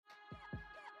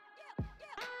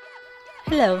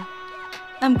Hello,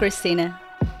 I'm Christina,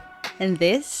 and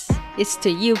this is To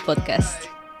You podcast.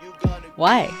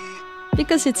 Why?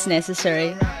 Because it's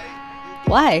necessary.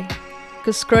 Why?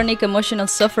 Because chronic emotional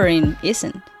suffering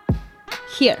isn't.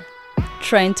 Here,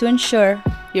 trying to ensure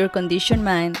your conditioned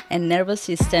mind and nervous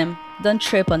system don't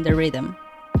trip on the rhythm.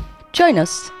 Join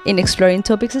us in exploring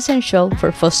topics essential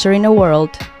for fostering a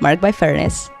world marked by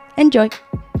fairness and joy.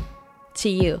 To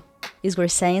You is where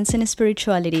science and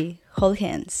spirituality hold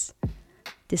hands.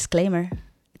 Disclaimer,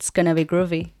 it's gonna be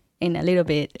groovy and a little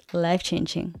bit life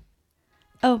changing.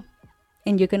 Oh,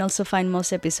 and you can also find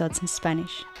most episodes in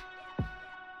Spanish.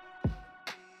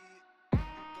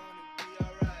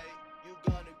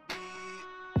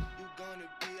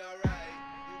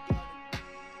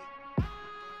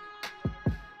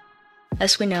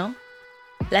 As we know,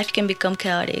 life can become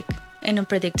chaotic and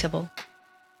unpredictable.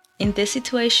 In these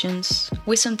situations,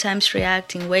 we sometimes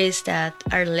react in ways that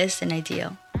are less than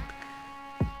ideal,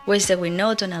 ways that we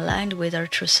know don't align with our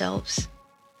true selves.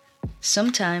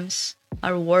 Sometimes,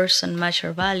 our words don't match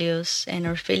our values and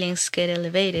our feelings get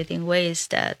elevated in ways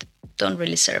that don't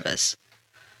really serve us,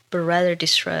 but rather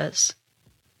destroy us.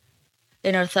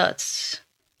 And our thoughts,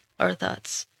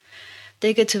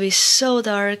 they get to be so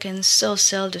dark and so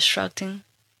self-destructing.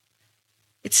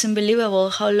 It's unbelievable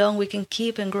how long we can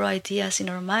keep and grow ideas in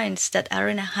our minds that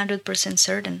aren't 100%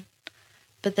 certain,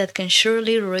 but that can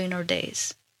surely ruin our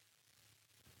days.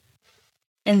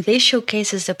 And this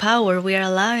showcases the power we are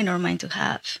allowing our mind to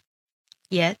have.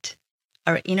 Yet,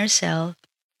 our inner self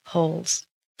holds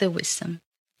the wisdom.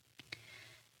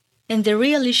 And the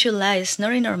real issue lies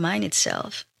not in our mind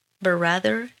itself, but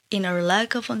rather in our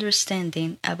lack of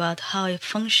understanding about how it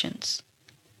functions.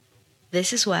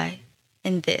 This is why,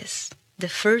 in this, the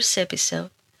first episode,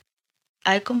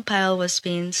 I compiled what's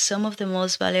been some of the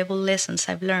most valuable lessons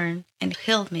I've learned and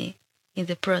helped me in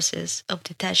the process of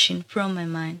detaching from my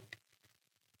mind.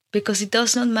 Because it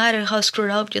does not matter how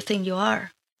screwed up you think you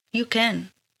are, you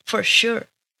can, for sure,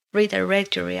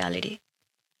 redirect your reality.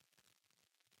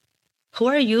 Who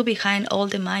are you behind all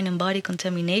the mind and body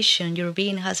contamination your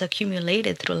being has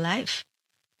accumulated through life?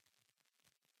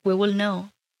 We will know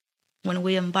when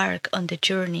we embark on the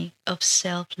journey of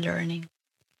self-learning.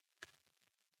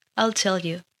 I'll tell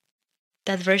you,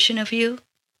 that version of you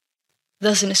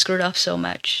doesn't screw up so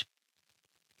much.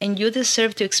 And you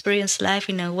deserve to experience life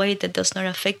in a way that does not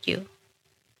affect you,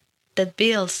 that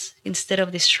builds instead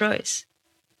of destroys.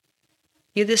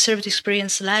 You deserve to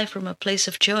experience life from a place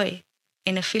of joy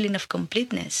and a feeling of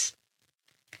completeness.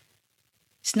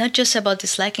 It's not just about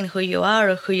disliking who you are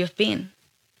or who you've been.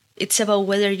 It's about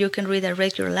whether you can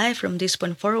redirect your life from this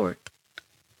point forward.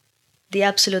 The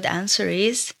absolute answer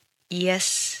is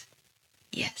yes,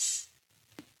 yes.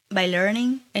 By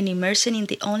learning and immersing in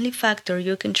the only factor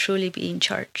you can truly be in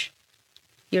charge,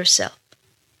 yourself.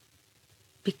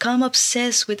 Become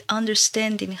obsessed with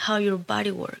understanding how your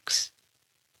body works.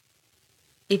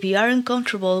 If you are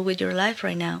uncomfortable with your life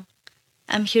right now,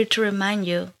 I'm here to remind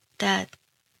you that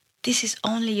this is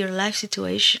only your life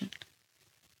situation.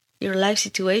 Your life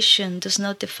situation does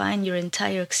not define your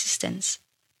entire existence.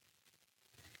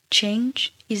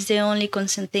 Change is the only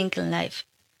constant thing in life,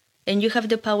 and you have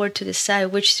the power to decide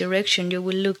which direction you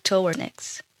will look toward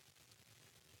next.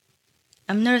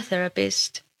 I'm not a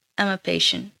therapist, I'm a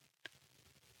patient.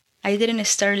 I didn't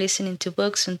start listening to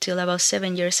books until about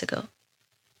 7 years ago.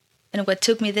 And what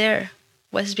took me there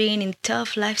was being in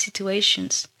tough life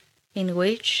situations in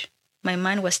which my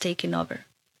mind was taking over.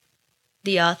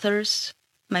 The authors,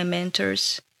 my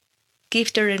mentors,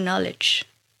 give their knowledge,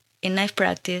 and I've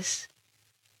practiced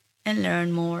and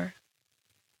learned more.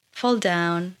 Fall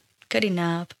down, getting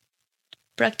up,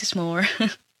 practice more.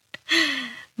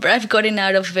 But I've gotten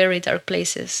out of very dark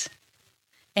places.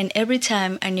 And every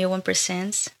time a new one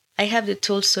presents, I have the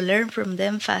tools to learn from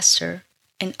them faster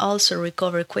and also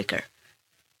recover quicker.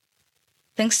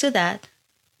 Thanks to that,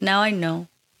 now I know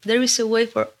there is a way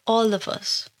for all of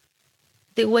us.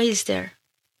 The way is there.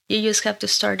 You just have to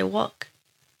start the walk.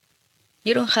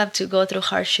 You don't have to go through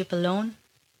hardship alone.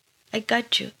 I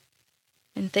got you.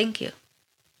 And thank you.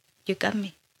 You got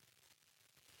me.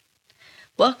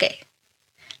 Well, okay.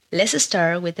 Let's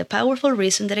start with the powerful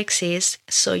reason that exists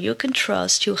so you can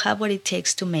trust you have what it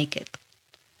takes to make it.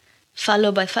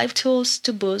 Followed by 5 tools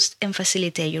to boost and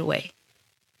facilitate your way.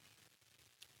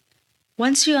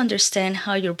 Once you understand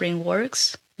how your brain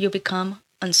works, you become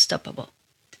unstoppable.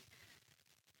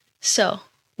 So,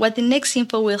 what the next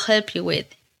info will help you with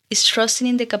is trusting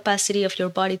in the capacity of your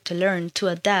body to learn, to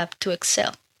adapt, to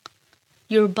excel.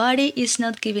 Your body is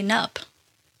not giving up.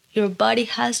 Your body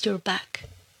has your back.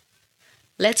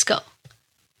 Let's go.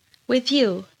 With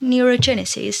you,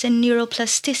 neurogenesis and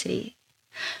neuroplasticity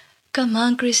Come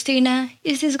on, Christina,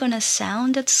 is this gonna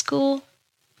sound at school?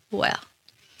 Well,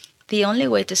 the only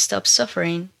way to stop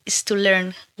suffering is to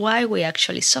learn why we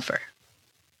actually suffer.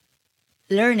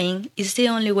 Learning is the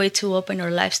only way to open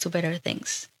our lives to better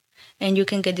things. And you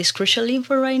can get this crucial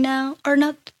info right now or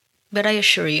not, but I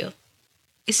assure you,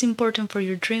 it's important for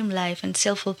your dream life and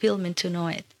self fulfillment to know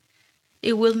it.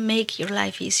 It will make your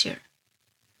life easier.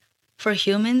 For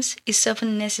humans, it's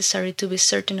often necessary to be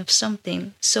certain of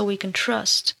something so we can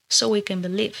trust, so we can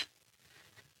believe.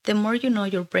 The more you know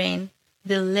your brain,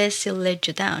 the less it'll let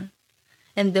you down,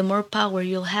 and the more power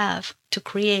you'll have to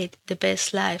create the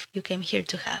best life you came here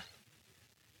to have.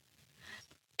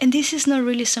 And this is not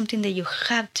really something that you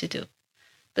have to do,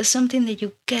 but something that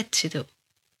you get to do.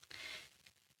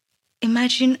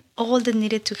 Imagine all that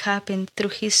needed to happen through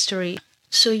history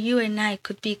so you and I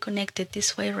could be connected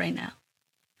this way right now.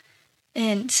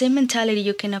 And same mentality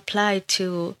you can apply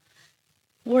to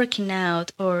working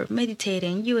out or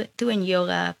meditating, you doing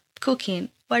yoga, cooking,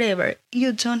 whatever.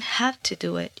 You don't have to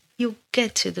do it. You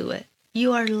get to do it.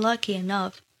 You are lucky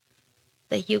enough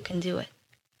that you can do it.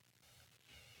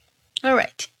 All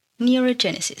right,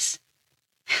 neurogenesis.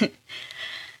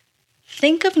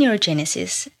 Think of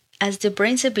neurogenesis as the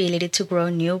brain's ability to grow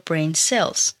new brain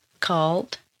cells,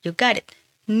 called, you got it,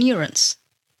 neurons.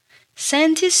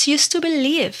 Scientists used to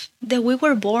believe that we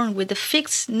were born with a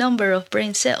fixed number of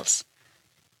brain cells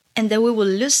and that we will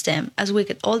lose them as we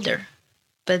get older.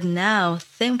 But now,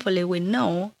 thankfully, we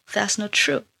know that's not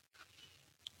true.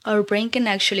 Our brain can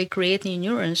actually create new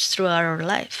neurons throughout our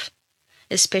life,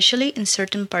 especially in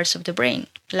certain parts of the brain,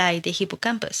 like the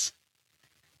hippocampus,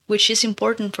 which is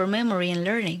important for memory and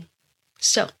learning.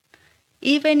 So,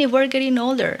 even if we're getting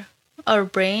older, our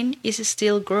brain is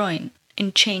still growing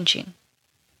and changing.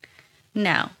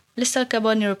 Now, let's talk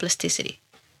about neuroplasticity.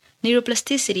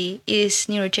 Neuroplasticity is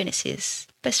neurogenesis'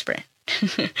 best friend.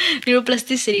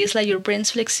 Neuroplasticity is like your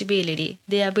brain's flexibility,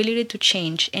 the ability to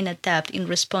change and adapt in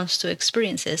response to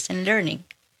experiences and learning.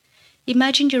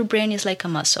 Imagine your brain is like a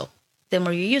muscle. The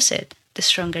more you use it, the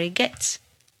stronger it gets.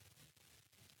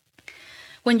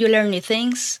 When you learn new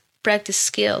things, practice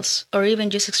skills, or even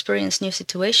just experience new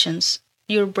situations,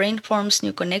 your brain forms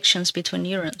new connections between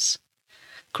neurons,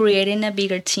 creating a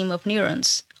bigger team of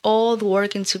neurons, all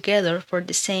working together for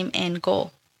the same end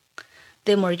goal.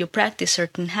 The more you practice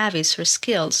certain habits or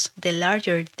skills, the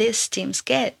larger these teams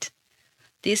get.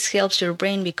 This helps your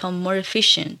brain become more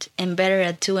efficient and better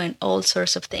at doing all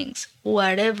sorts of things,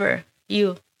 whatever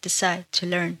you decide to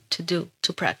learn, to do,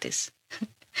 to practice.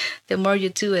 The more you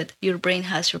do it, your brain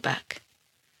has your back.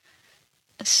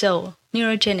 So,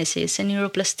 neurogenesis and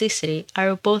neuroplasticity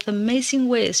are both amazing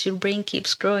ways your brain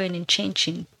keeps growing and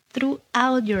changing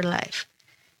throughout your life,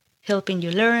 helping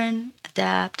you learn,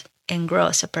 adapt, and grow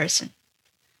as a person.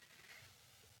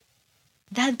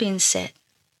 That being said,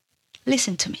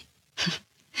 listen to me.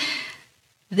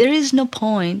 There is no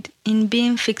point in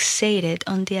being fixated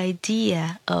on the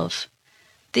idea of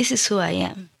this is who I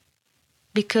am,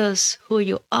 because who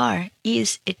you are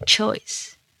is a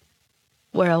choice.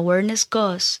 Where awareness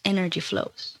goes, energy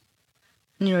flows.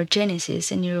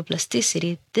 Neurogenesis and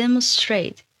neuroplasticity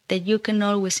demonstrate that you can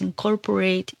always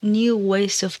incorporate new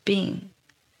ways of being.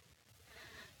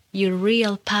 Your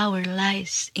real power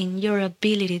lies in your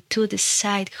ability to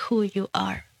decide who you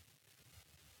are.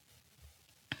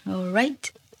 All right,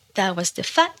 that was the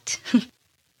fact.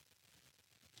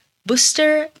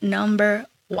 Booster number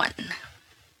 1.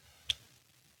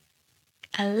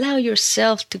 Allow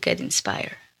yourself to get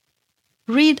inspired.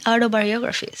 Read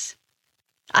autobiographies.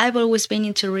 I've always been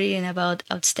into reading about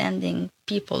outstanding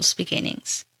people's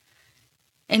beginnings.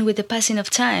 And with the passing of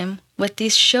time, what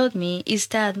this showed me is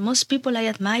that most people I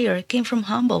admire came from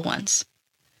humble ones.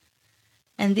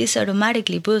 And this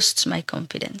automatically boosts my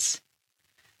confidence.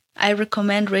 I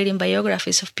recommend reading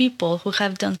biographies of people who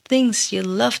have done things you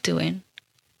love doing,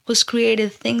 who's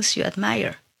created things you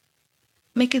admire.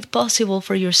 Make it possible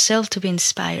for yourself to be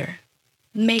inspired.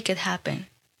 Make it happen.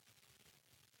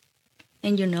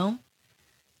 And you know,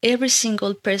 every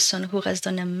single person who has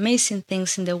done amazing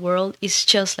things in the world is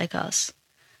just like us,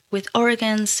 with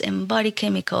organs and body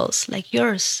chemicals like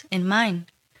yours and mine.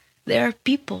 They are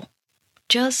people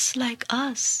just like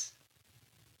us.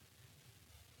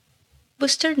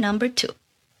 Booster number 2.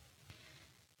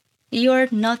 You are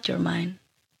not your mind.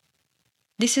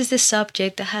 This is the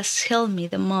subject that has helped me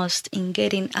the most in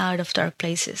getting out of dark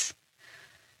places.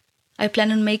 I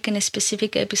plan on making a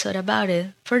specific episode about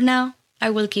it. For now, I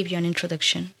will give you an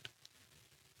introduction.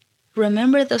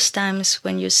 Remember those times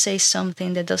when you say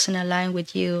something that doesn't align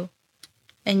with you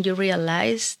and you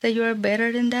realize that you are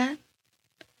better than that?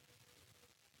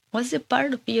 What's the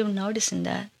part of you noticing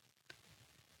that?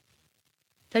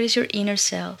 That is your inner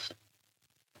self.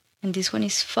 And this one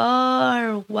is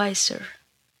far wiser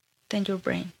than your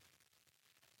brain.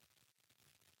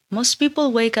 Most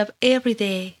people wake up every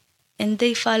day and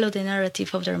they follow the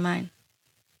narrative of their mind.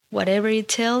 Whatever it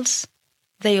tells,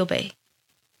 they obey.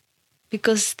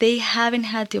 Because they haven't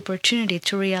had the opportunity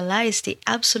to realize the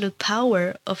absolute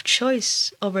power of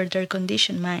choice over their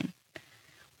conditioned mind.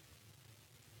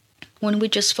 When we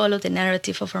just follow the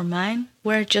narrative of our mind,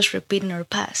 we're just repeating our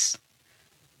past.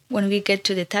 When we get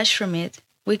to detach from it,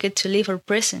 we get to live our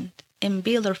present and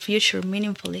build our future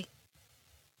meaningfully.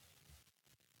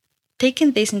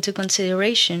 Taking this into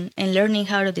consideration and learning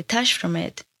how to detach from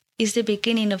it is the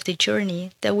beginning of the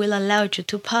journey that will allow you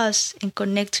to pause and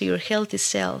connect to your healthy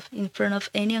self in front of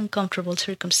any uncomfortable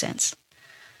circumstance.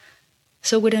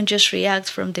 So we don't just react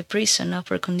from the prison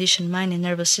of our conditioned mind and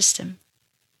nervous system.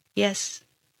 Yes,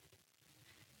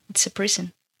 it's a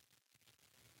prison.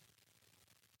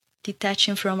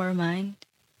 Detaching from our mind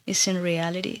is in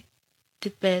reality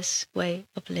the best way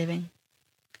of living.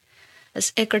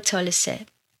 As Eckhart Tolle said,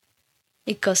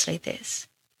 it goes like this.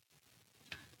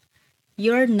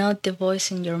 You are not the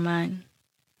voice in your mind,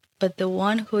 but the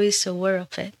one who is aware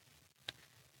of it.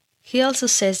 He also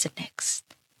says the next.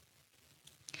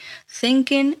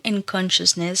 Thinking and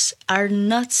consciousness are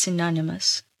not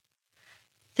synonymous.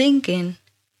 Thinking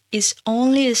is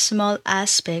only a small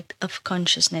aspect of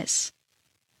consciousness.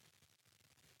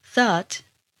 Thought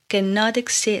cannot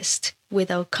exist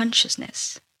without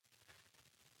consciousness.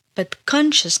 But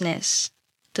consciousness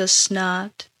does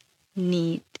not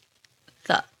need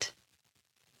thought.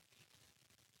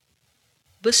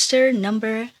 Booster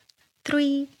number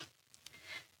 3.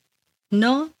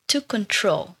 Not to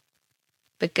control.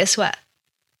 But guess what?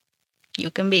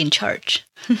 You can be in charge.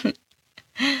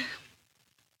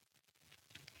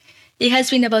 It has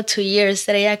been about 2 years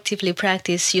that I actively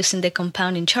practice using the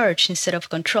compounding charge instead of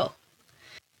control.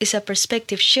 It's a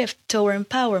perspective shift toward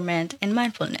empowerment and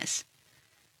mindfulness.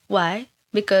 Why?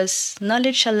 Because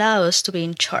knowledge allows us to be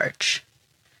in charge.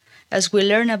 As we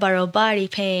learn about our body,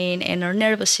 pain, and our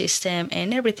nervous system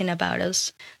and everything about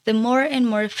us, the more and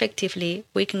more effectively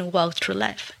we can walk through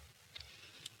life.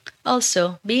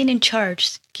 Also, being in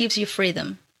charge gives you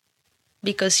freedom,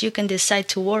 because you can decide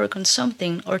to work on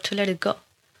something or to let it go,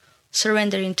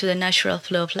 surrendering to the natural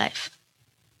flow of life.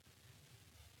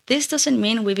 This doesn't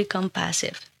mean we become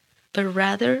passive, but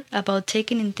rather about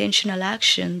taking intentional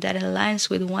action that aligns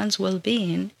with one's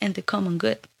well-being and the common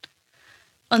good.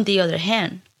 On the other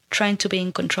hand, trying to be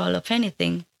in control of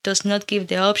anything does not give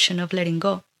the option of letting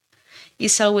go.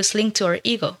 It's always linked to our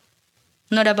ego,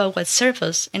 not about what serves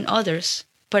us and others,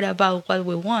 but about what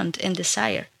we want and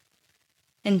desire.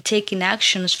 And taking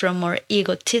actions from our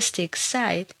egotistic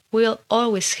side will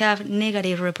always have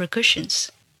negative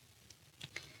repercussions.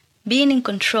 Being in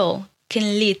control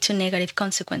can lead to negative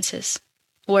consequences,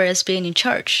 whereas being in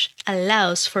charge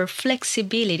allows for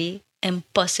flexibility and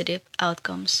positive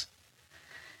outcomes.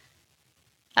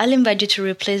 I'll invite you to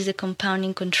replace the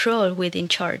compounding control with in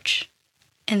charge,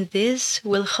 and this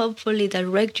will hopefully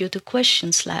direct you to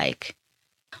questions like,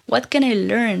 what can I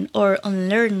learn or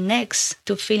unlearn next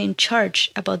to feel in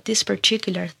charge about this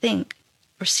particular thing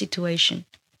or situation?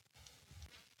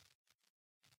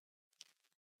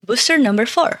 Booster number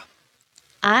 4.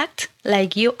 Act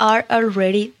like you are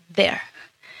already there.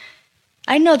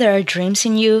 I know there are dreams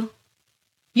in you.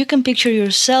 You can picture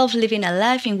yourself living a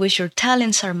life in which your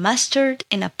talents are mastered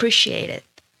and appreciated.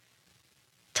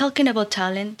 Talking about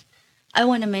talent, I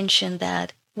want to mention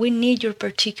that we need your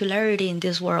particularity in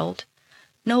this world.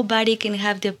 Nobody can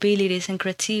have the abilities and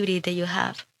creativity that you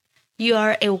have. You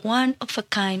are a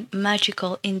one-of-a-kind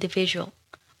magical individual,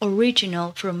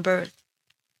 original from birth.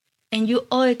 And you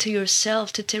owe it to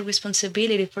yourself to take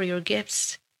responsibility for your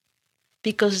gifts.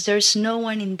 Because there's no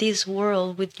one in this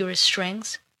world with your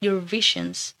strengths, your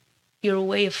visions, your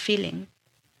way of feeling.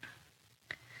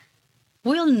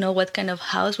 We all know what kind of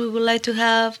house we would like to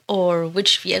have or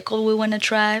which vehicle we want to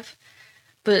drive,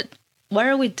 but what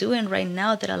are we doing right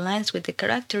now that aligns with the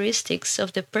characteristics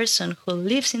of the person who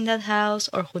lives in that house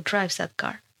or who drives that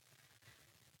car?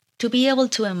 To be able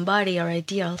to embody our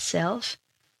ideal self,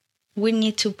 we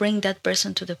need to bring that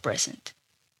person to the present.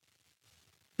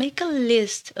 Make a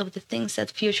list of the things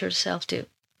that future self do.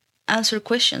 Answer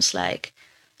questions like,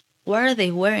 what are they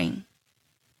wearing?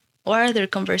 What are their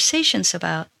conversations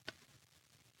about?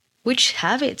 Which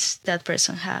habits that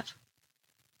person have?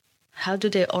 How do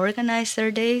they organize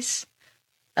their days?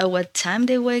 At what time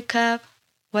they wake up?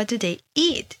 What do they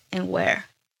eat and where?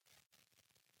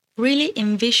 Really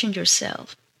envision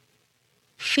yourself.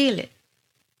 Feel it.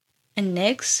 And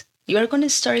next, you are going to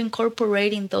start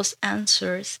incorporating those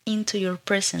answers into your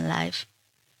present life.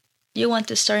 You want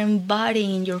to start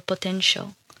embodying your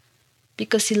potential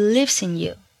because it lives in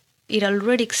you. It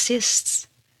already exists.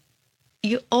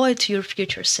 You owe it to your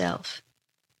future self.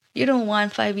 You don't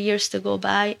want 5 years to go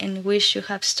by and wish you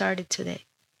have started today.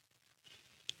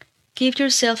 Give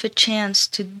yourself a chance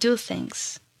to do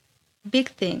things,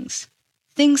 big things,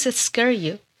 things that scare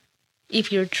you.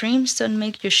 If your dreams don't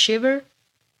make you shiver,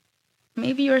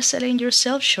 maybe you're selling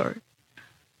yourself short.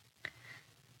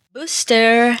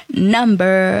 Booster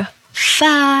number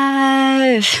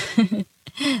 5.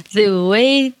 The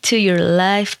way to your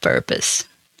life purpose.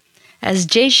 As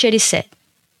Jay Shetty said,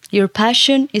 your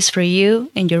passion is for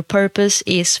you and your purpose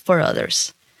is for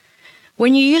others.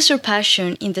 When you use your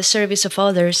passion in the service of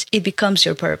others, it becomes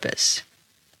your purpose.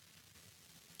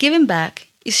 Giving back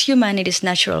is humanity's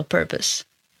natural purpose,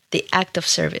 the act of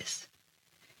service.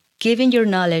 Giving your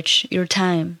knowledge, your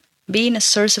time, being a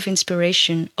source of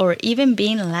inspiration, or even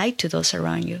being a light to those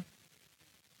around you.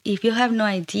 If you have no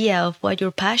idea of what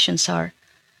your passions are,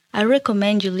 I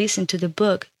recommend you listen to the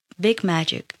book Big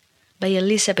Magic by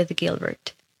Elizabeth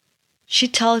Gilbert. She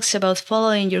talks about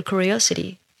following your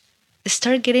curiosity.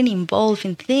 Start getting involved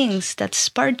in things that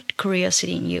spark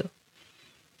curiosity in you.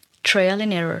 Trial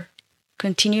and error.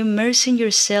 Continue immersing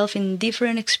yourself in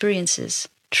different experiences,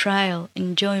 trial,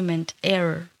 enjoyment,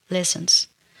 error, lessons.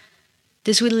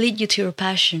 This will lead you to your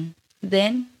passion.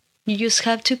 Then, you just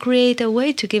have to create a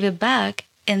way to give it back,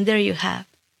 and there you have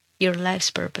your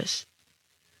life's purpose.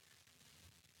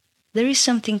 There is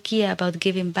something key about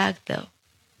giving back, though.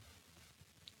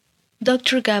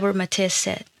 Dr. Gabor Mate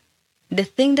said, "The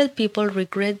thing that people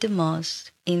regret the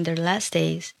most in their last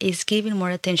days is giving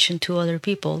more attention to other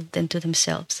people than to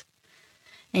themselves."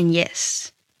 And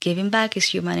yes, giving back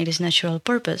is humanity's natural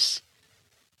purpose,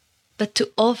 but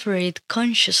to offer it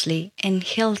consciously and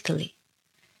healthily,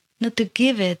 not to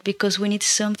give it because we need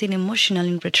something emotional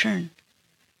in return,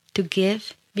 to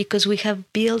give because we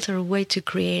have built our way to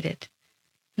create it,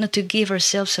 not to give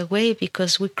ourselves away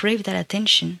because we crave that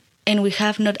attention and we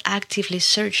have not actively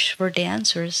searched for the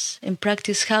answers and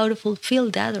practiced how to fulfill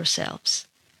that ourselves.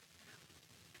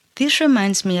 This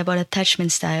reminds me about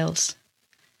attachment styles.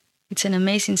 It's an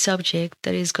amazing subject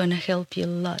that is going to help you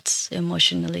lots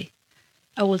emotionally.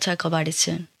 I will talk about it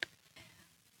soon.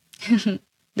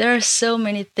 There are so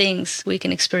many things we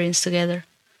can experience together.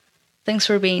 Thanks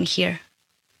for being here.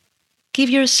 Give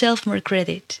yourself more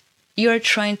credit. You are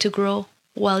trying to grow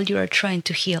while you are trying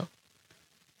to heal.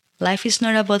 Life is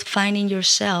not about finding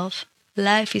yourself.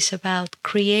 Life is about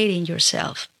creating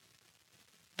yourself.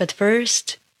 But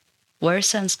first, wear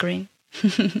sunscreen.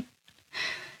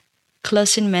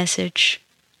 Closing message: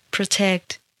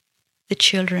 protect the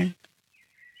children.